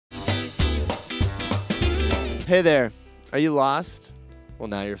Hey there, are you lost? Well,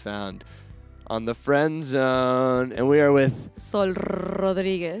 now you're found on the Friend Zone, and we are with Sol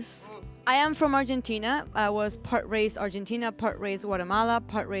Rodriguez. I am from Argentina. I was part raised Argentina, part raised Guatemala,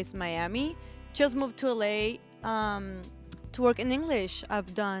 part raised Miami. Just moved to LA to work in English.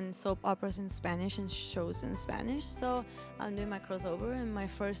 I've done soap operas in Spanish and shows in Spanish, so I'm doing my crossover, and my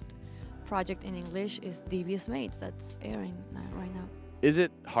first project in English is Devious Mates. That's airing right now. Is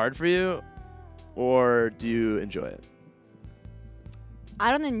it hard for you, or do you enjoy it? I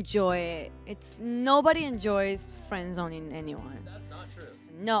don't enjoy it. Nobody enjoys friend zoning anyone. That's not true.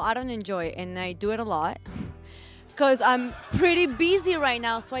 No, I don't enjoy it, and I do it a lot because I'm pretty busy right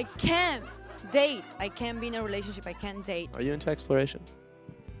now, so I can't date. I can't be in a relationship. I can't date. Are you into exploration?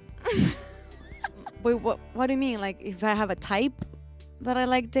 Wait, what do you mean? Like, if I have a type that I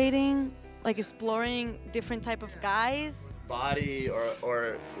like dating, like exploring different type of guys? Body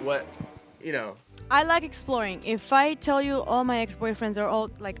or what, you know. I like exploring. If I tell you all my ex-boyfriends are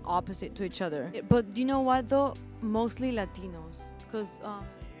all like opposite to each other. But you know what though? Mostly Latinos. Because,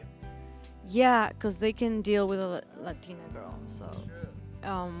 yeah, because they can deal with a Latina girl. So,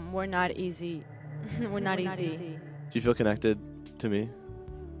 we're not easy. we're not easy. Do you feel connected to me?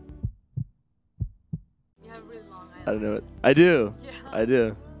 You have really long eyes. I don't know it. I do. Yeah. I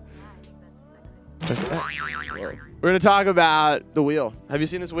do. I think that's sexy. We're going to talk about the wheel. Have you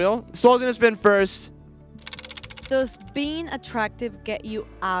seen this wheel? Sol's going to spin first. Does being attractive get you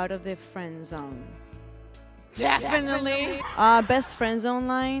out of the friend zone? Definitely. Best friend zone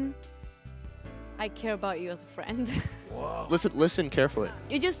line. I care about you as a friend. Whoa. Listen carefully.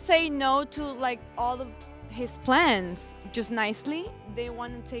 You just say no to like all of his plans, just nicely. They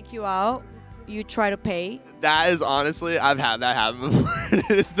want to take you out. You try to pay. That is honestly, I've had that happen before.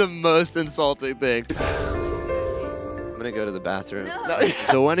 It is the most insulting thing. I'm gonna go to the bathroom. No.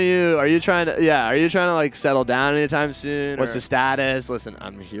 So are you trying to like settle down anytime soon? What's the status? Listen,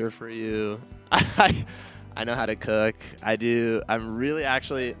 I'm here for you. I know how to cook. I'm really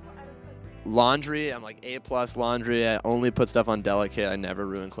actually laundry. I'm like A+ laundry. I only put stuff on delicate. I never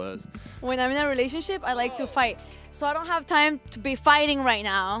ruin clothes. When I'm in a relationship, I like to fight. So I don't have time to be fighting right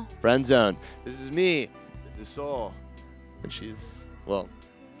now. Friend zone. This is me. This is Sol. And she's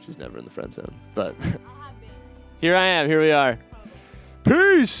never in the friend zone. But here I am. Here we are.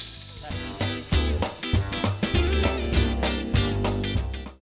 Peace.